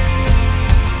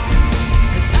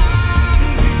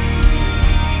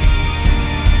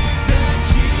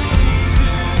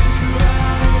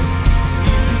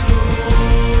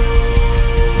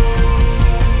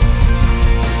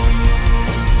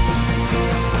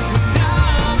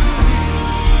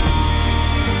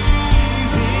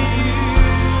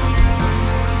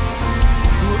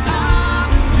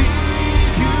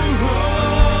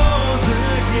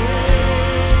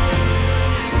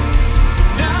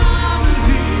 And I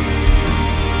believe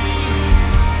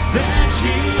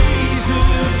that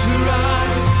Jesus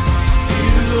Christ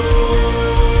is Lord.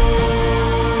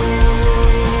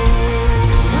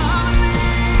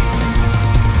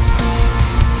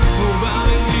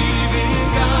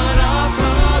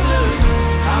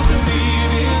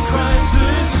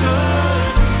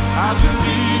 I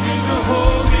believe in the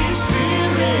Holy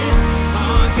Spirit.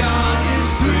 Our God is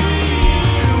 3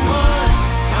 in 1.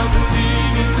 I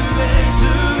believe in the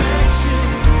resurrection,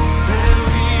 that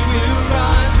we will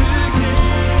rise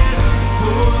again.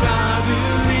 Lord, I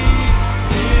believe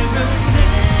in the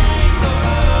name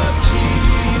of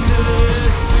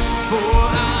Jesus. For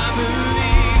I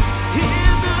believe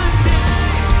in the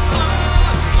name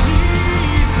of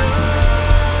Jesus.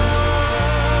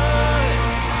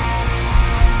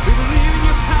 We believe in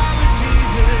your power,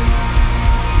 Jesus.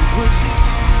 We worship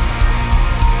you.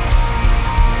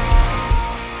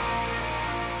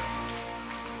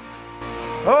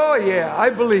 Oh, yeah, I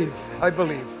believe.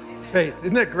 Faith.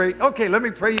 Isn't that great? Okay, let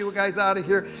me pray you guys out of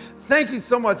here. Thank you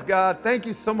so much, God. Thank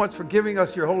you so much for giving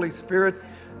us your Holy Spirit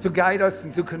to guide us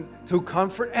and to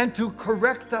comfort and to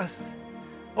correct us.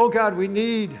 Oh, God, we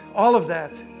need all of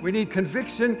that. We need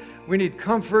conviction. We need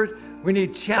comfort. We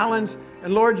need challenge.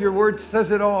 And Lord, your word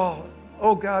says it all.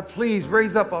 Oh, God, please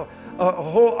raise up a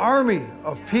whole army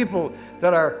of people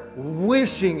that are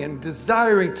wishing and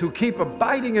desiring to keep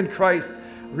abiding in Christ,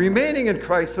 remaining in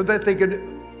Christ, so that they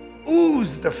can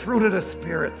ooze the fruit of the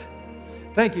Spirit.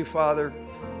 Thank you, Father.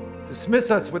 Dismiss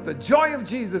us with the joy of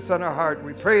Jesus on our heart.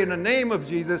 We pray in the name of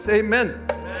Jesus. Amen.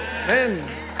 Amen.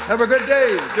 Have a good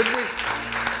day. Good week.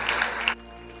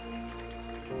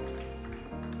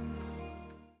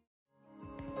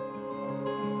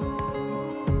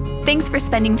 Thanks for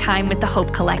spending time with the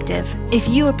Hope Collective. If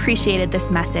you appreciated this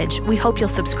message, we hope you'll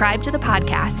subscribe to the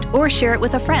podcast or share it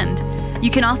with a friend. You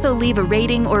can also leave a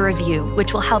rating or review,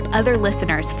 which will help other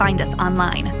listeners find us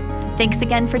online. Thanks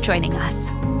again for joining us.